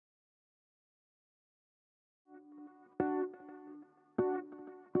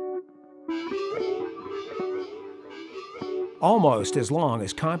Almost as long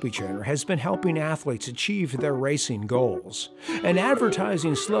as CompuTrainer has been helping athletes achieve their racing goals, an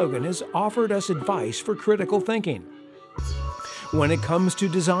advertising slogan has offered us advice for critical thinking. When it comes to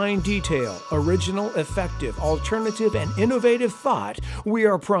design detail, original, effective, alternative, and innovative thought, we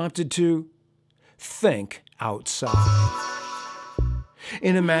are prompted to think outside.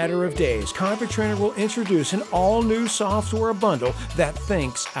 In a matter of days, CompuTrainer will introduce an all-new software bundle that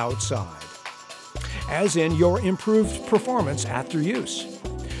thinks outside, as in your improved performance after use.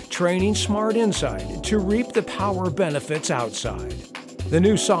 Training smart inside to reap the power benefits outside. The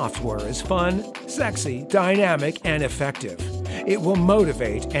new software is fun, sexy, dynamic, and effective. It will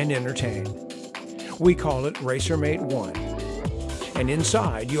motivate and entertain. We call it RacerMate One. And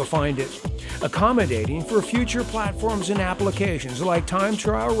inside, you'll find it accommodating for future platforms and applications like time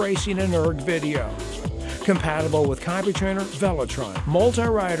trial racing and erg video. Compatible with CompuTrainer, Velotron,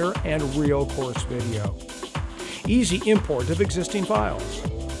 multi-rider, and real course video. Easy import of existing files.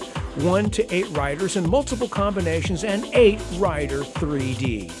 1 to 8 riders in multiple combinations and 8 rider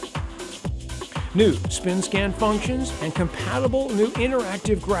 3D. New spin scan functions and compatible new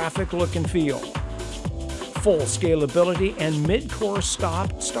interactive graphic look and feel. Full scalability and mid-course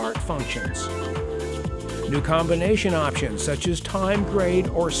stop-start functions. New combination options such as time grade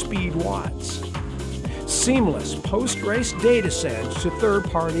or speed watts. Seamless post-race data sends to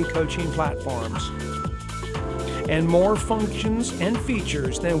third-party coaching platforms. And more functions and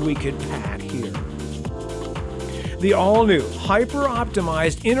features than we could pack here. The all-new,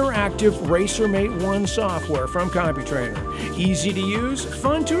 hyper-optimized, interactive RacerMate One software from CompuTrainer. Easy to use,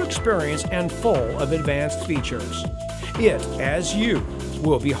 fun to experience, and full of advanced features. It, as you,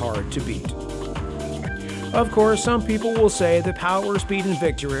 will be hard to beat. Of course, some people will say that power, speed, and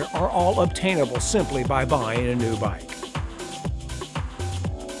victory are all obtainable simply by buying a new bike.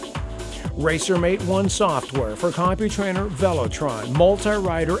 RacerMate One software for CompuTrainer, Velotron,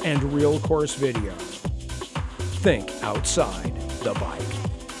 multi-rider, and real course video. Think outside the bike.